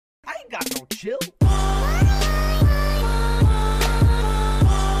chill?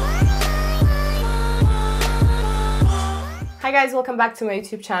 Hi guys, welcome back to my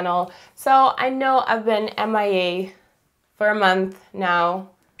YouTube channel. So I know I've been MIA for a month now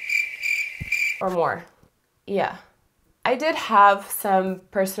or more. Yeah. I did have some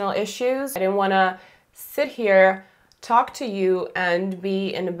personal issues. I didn't want to sit here, talk to you, and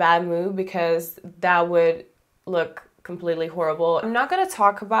be in a bad mood because that would look completely horrible. I'm not going to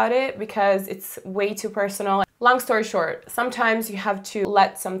talk about it because it's way too personal. Long story short, sometimes you have to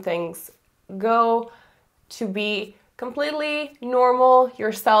let some things go to be completely normal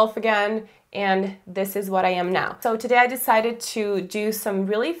yourself again, and this is what I am now. So today I decided to do some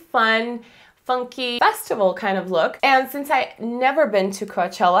really fun, funky festival kind of look. And since I never been to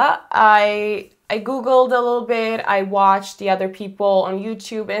Coachella, I googled a little bit, I watched the other people on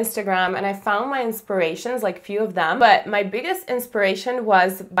YouTube, Instagram, and I found my inspirations, like few of them. But my biggest inspiration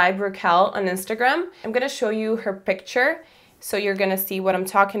was by Raquel on Instagram. I'm gonna show you her picture so you're gonna see what I'm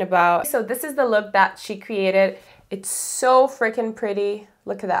talking about. So this is the look that she created. It's so freaking pretty.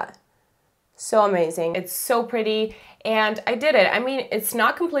 Look at that. So amazing. It's so pretty. And I did it. I mean, it's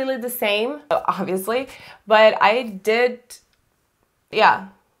not completely the same, obviously, but I did, yeah.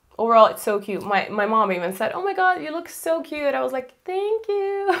 Overall, it's so cute. My mom even said, oh my God, you look so cute. I was like, thank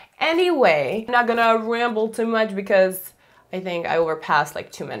you. Anyway, I'm not gonna ramble too much because I think I overpassed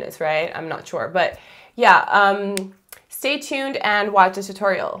like 2 minutes, right? I'm not sure, but yeah, stay tuned and watch the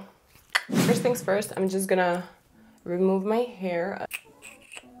tutorial. First things first, I'm just gonna remove my hair.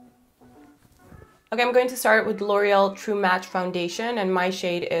 Okay, I'm going to start with L'Oreal True Match Foundation, and my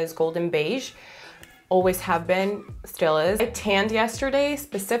shade is Golden Beige. Always have been, still is. I tanned yesterday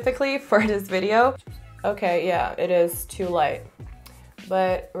specifically for this video. Okay, yeah, it is too light.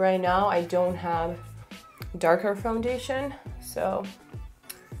 But right now I don't have darker foundation, so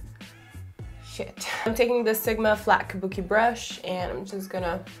shit. I'm taking the Sigma flat kabuki brush and I'm just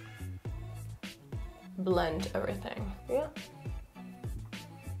gonna blend everything, yeah.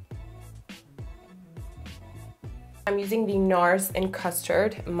 I'm using the NARS in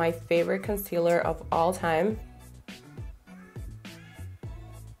Custard, my favorite concealer of all time.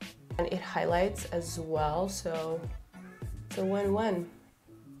 And it highlights as well, so it's a win-win.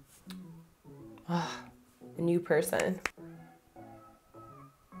 Ah, a new person.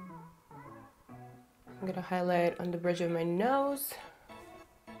 I'm gonna highlight on the bridge of my nose.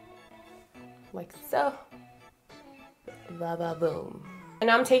 Like so. Ba-ba-boom. And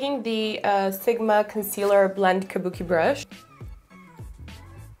now I'm taking the Sigma Concealer Blend Kabuki brush.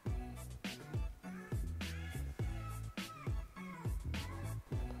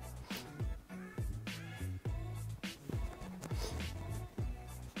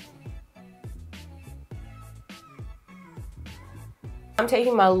 I'm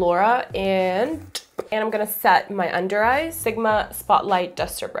taking my Laura and I'm gonna set my under eyes, Sigma Spotlight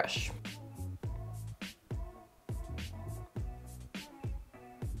Duster brush.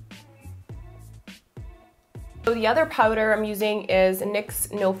 So the other powder I'm using is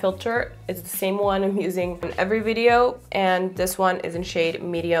NYX No Filter. It's the same one I'm using in every video, and this one is in shade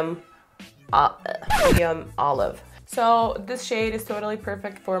medium olive. So this shade is totally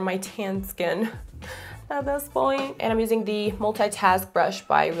perfect for my tan skin at this point. And I'm using the Multitask brush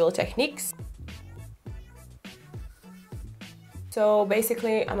by Real Techniques. So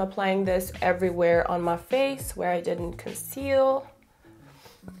basically I'm applying this everywhere on my face where I didn't conceal.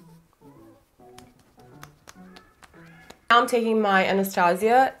 Now I'm taking my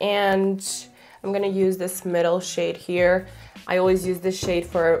Anastasia and I'm gonna use this middle shade here. I always use this shade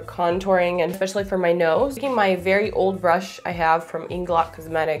for contouring and especially for my nose. Taking my very old brush I have from Inglot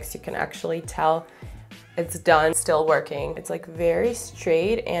Cosmetics, you can actually tell it's done, still working. It's like very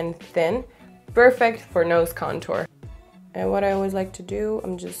straight and thin, perfect for nose contour. And what I always like to do,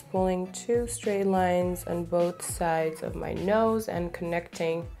 I'm just pulling 2 straight lines on both sides of my nose and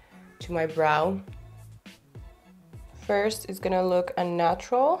connecting to my brow. First, it's gonna look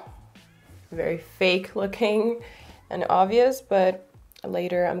unnatural, very fake looking and obvious, but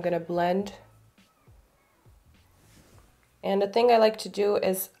later I'm gonna blend. And the thing I like to do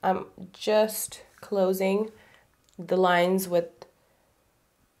is I'm just closing the lines with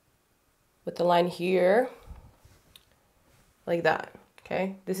the line here, like that,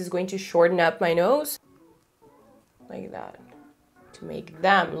 okay? This is going to shorten up my nose, like that, to make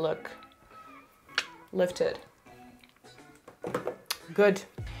them look lifted. Good.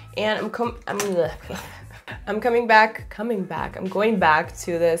 And I'm going back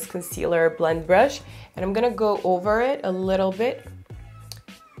to this concealer blend brush, and I'm gonna go over it a little bit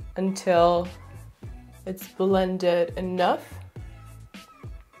until it's blended enough.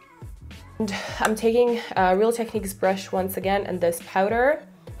 And I'm taking a Real Techniques brush once again and this powder,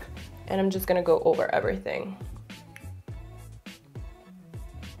 and I'm just gonna go over everything.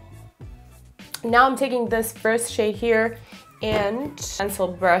 Now I'm taking this first shade here and pencil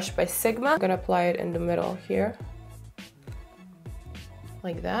brush by Sigma. I'm gonna apply it in the middle here,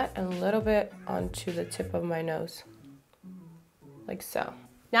 like that, and a little bit onto the tip of my nose, like so.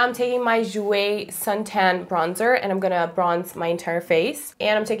 Now I'm taking my JOUER Suntan bronzer and I'm gonna bronze my entire face.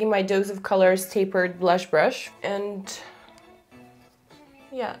 And I'm taking my Dose of Colors tapered blush brush and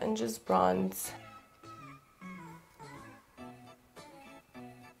yeah, and just bronze.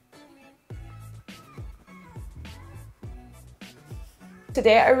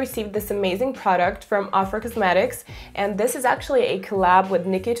 Today I received this amazing product from OFRA Cosmetics, and this is actually a collab with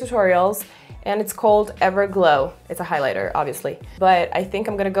Nikkietutorials, and it's called EVERGLOW. It's a highlighter, obviously, but I think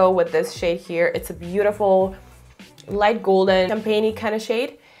I'm gonna go with this shade here. It's a beautiful light golden champagne-y kind of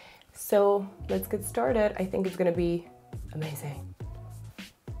shade. So let's get started. I think it's gonna be amazing.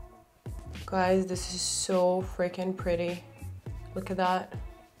 Guys, this is so freaking pretty. Look at that.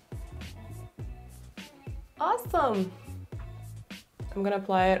 Awesome. I'm gonna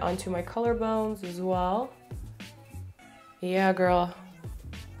apply it onto my collarbones as well. Yeah, girl.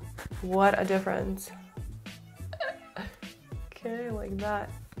 What a difference. Okay, like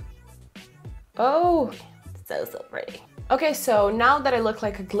that. Oh, so pretty. Okay, so now that I look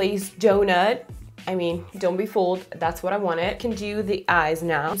like a glazed donut, I mean, don't be fooled, that's what I wanted. I can do the eyes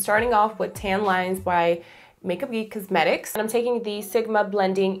now. I'm starting off with Tan Lines by Makeup Geek Cosmetics. And I'm taking the Sigma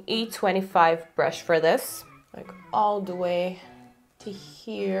Blending E25 brush for this. Like all the way to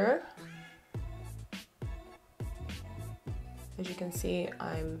here. As you can see,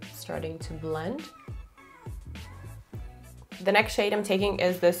 I'm starting to blend. The next shade I'm taking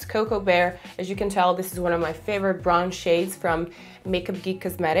is this Cocoa Bear. As you can tell, this is one of my favorite brown shades from Makeup Geek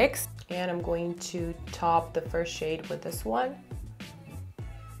Cosmetics. And I'm going to top the first shade with this one,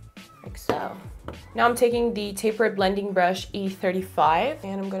 like so. Now I'm taking the tapered blending brush E35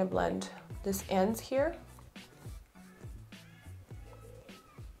 and I'm gonna blend this ends here.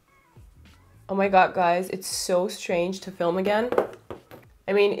 Oh my god, guys, it's so strange to film again.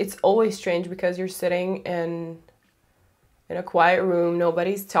 I mean, it's always strange because you're sitting in a quiet room,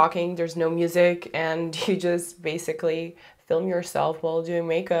 nobody's talking, there's no music, and you just basically film yourself while doing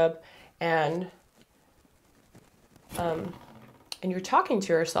makeup, and you're talking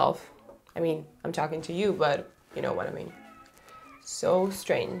to yourself. I mean, I'm talking to you, but you know what I mean. So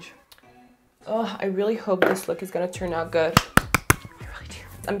strange. Oh, I really hope this look is gonna turn out good.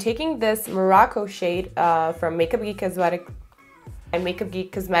 I'm taking this Morocco shade from Makeup Geek Cosmetics and Makeup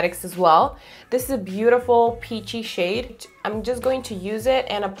Geek Cosmetics as well. This is a beautiful peachy shade. I'm just going to use it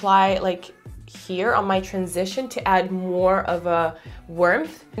and apply like here on my transition to add more of a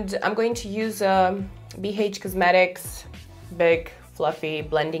warmth. And I'm going to use a BH Cosmetics big fluffy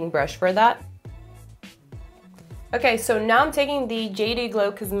blending brush for that. Okay, so now I'm taking the JD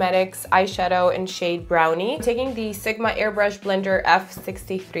Glow Cosmetics eyeshadow in shade Brownie. I'm taking the Sigma Airbrush Blender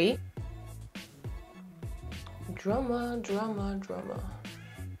F63. Drama, drama, drama.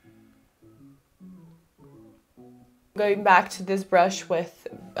 Going back to this brush with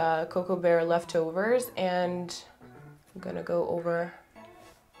Cocoa Bear leftovers, and I'm gonna go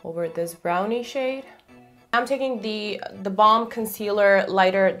over this Brownie shade. I'm taking the Balm Concealer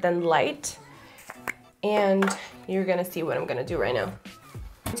Lighter Than Light. And you're gonna see what I'm gonna do right now.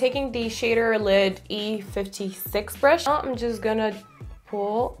 I'm taking the shader lid E56 brush. Now I'm just gonna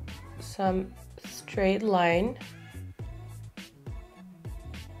pull some straight line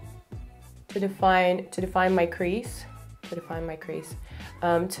to define my crease, to define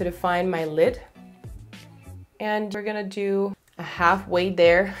my lid. And we're gonna do a halfway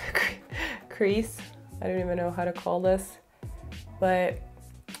there crease. I don't even know how to call this, but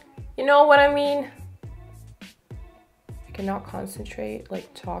you know what I mean. I cannot concentrate,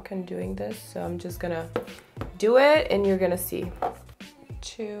 like talk and doing this, so I'm just gonna do it and you're gonna see.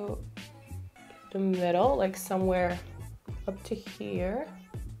 To the middle, like somewhere up to here.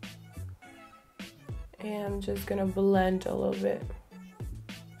 And I'm just gonna blend a little bit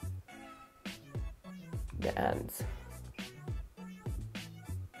the ends.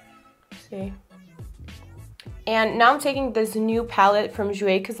 See? And now I'm taking this new palette from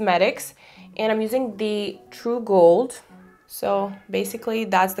JOUER Cosmetics and I'm using the True Gold. So basically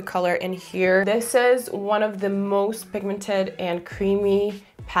that's the color in here. This is one of the most pigmented and creamy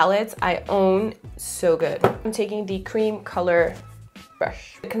palettes I own. So good. I'm taking the cream color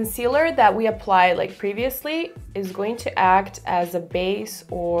brush. The concealer that we applied like previously is going to act as a base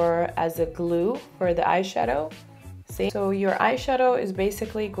or as a glue for the eyeshadow. See? So your eyeshadow is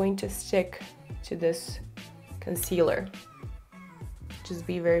basically going to stick to this concealer. Just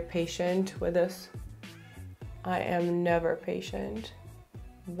be very patient with this. I am never patient,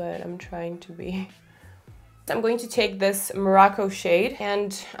 but I'm trying to be. I'm going to take this Morocco shade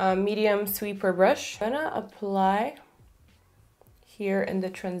and a medium sweeper brush. I'm gonna apply here in the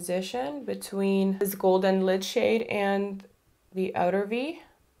transition between this golden lid shade and the outer V.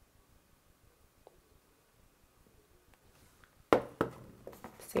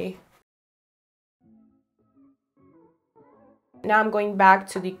 See? Now I'm going back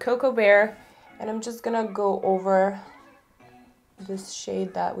to the Cocoa Bear and I'm just gonna go over this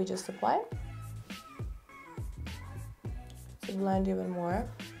shade that we just applied to blend even more.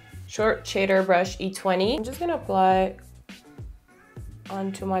 Short shader brush E20. I'm just gonna apply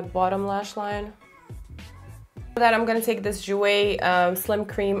onto my bottom lash line. For that, I'm gonna take this JOUER Slim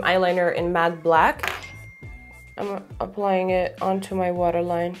Cream eyeliner in matte black. I'm applying it onto my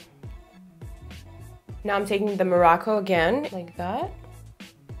waterline. Now I'm taking the Morocco again, like that.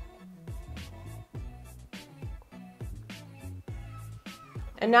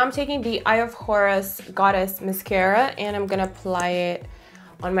 And now I'm taking the Eye of Horus Goddess mascara and I'm gonna apply it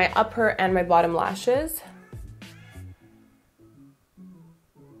on my upper and my bottom lashes.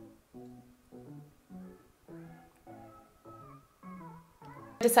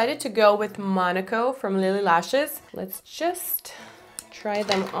 I decided to go with Monaco from Lilly Lashes. Let's just try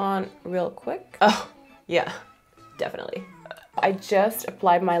them on real quick. Oh, yeah, definitely. I just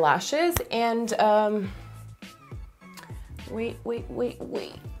applied my lashes and wait.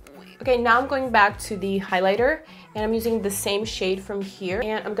 Okay, now I'm going back to the highlighter and I'm using the same shade from here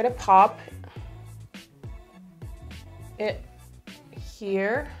and I'm gonna pop it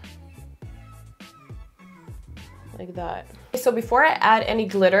here like that. So before I add any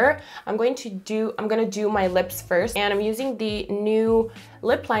glitter, I'm gonna do my lips first, and I'm using the new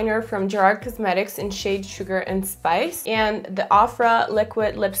lip liner from Gerard Cosmetics in shade Sugar and Spice, and the OFRA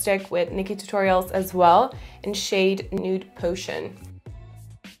liquid lipstick with Nikkietutorials as well in shade Nude Potion.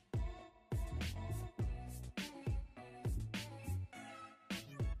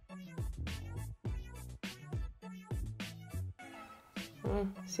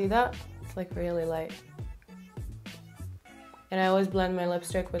 See that? It's like really light. And I always blend my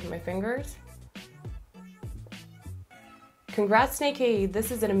lipstick with my fingers. Congrats, Nikki!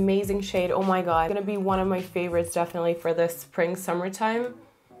 This is an amazing shade. Oh my god. It's gonna be one of my favorites definitely for the spring, summertime.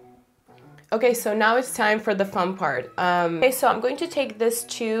 Okay, so now it's time for the fun part. Okay, so I'm going to take this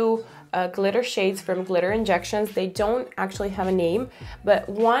two glitter shades from Glitter Injections. They don't actually have a name, but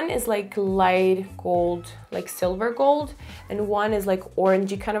one is like light gold, like silver gold, and one is like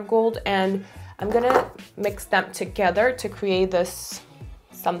orangey kind of gold, and I'm gonna mix them together to create this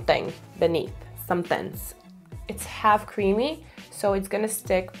something beneath, somethings. It's half creamy, so it's gonna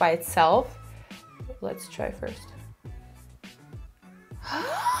stick by itself. Let's try first.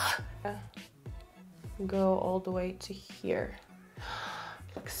 Go all the way to here.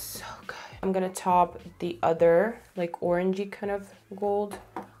 Looks so good. I'm gonna top the other, like orangey kind of gold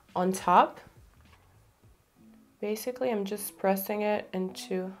on top. Basically, I'm just pressing it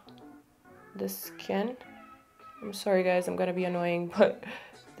into the skin. I'm sorry guys, I'm gonna be annoying, but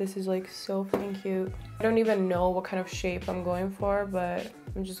this is like so freaking cute. I don't even know what kind of shape I'm going for, but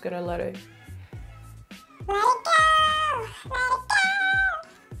I'm just gonna let it. Let it go! Let it go!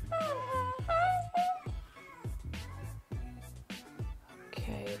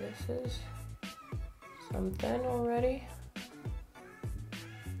 Okay, this is something already.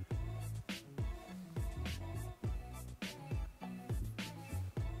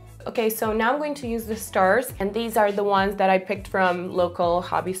 Okay, so now I'm going to use the stars, and these are the ones that I picked from local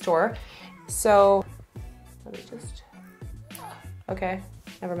hobby store. So let me just, okay,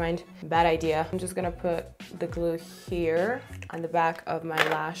 never mind, bad idea. I'm just gonna put the glue here on the back of my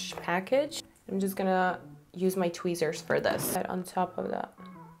lash package. I'm just gonna use my tweezers for this. Right on top of that.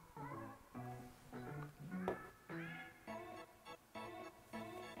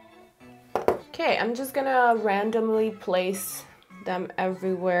 Okay, I'm just gonna randomly place them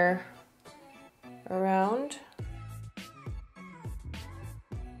everywhere around.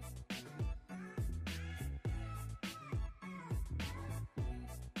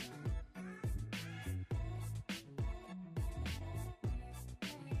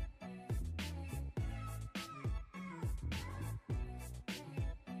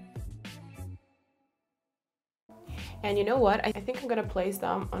 And you know what? I think I'm gonna place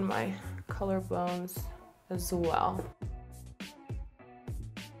them on my collarbones as well.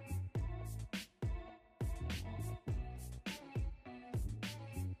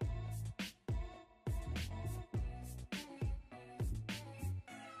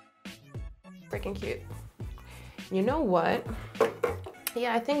 Freaking cute. You know what?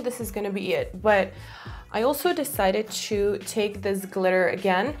 Yeah, I think this is gonna be it. But I also decided to take this glitter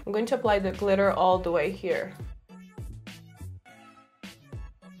again. I'm going to apply the glitter all the way here.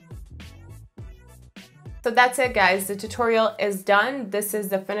 So that's it, guys. The tutorial is done. This is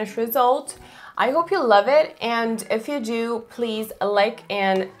the finished result. I hope you love it, and if you do, please like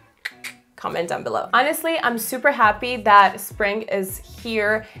and comment down below. Honestly, I'm super happy that spring is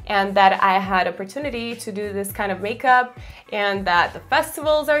here and that I had opportunity to do this kind of makeup and that the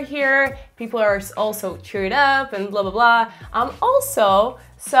festivals are here. People are also cheered up and blah, blah, blah.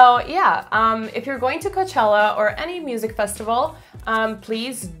 So yeah, if you're going to Coachella or any music festival,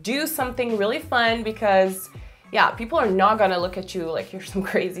 please do something really fun because yeah, people are not gonna look at you like you're some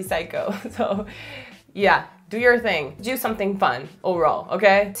crazy psycho. So yeah, do your thing. Do something fun overall,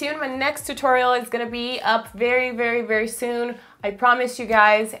 okay? See you in my next tutorial. It's gonna be up very, very, very soon. I promise you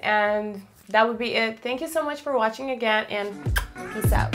guys, and that would be it. Thank you so much for watching again, and peace out.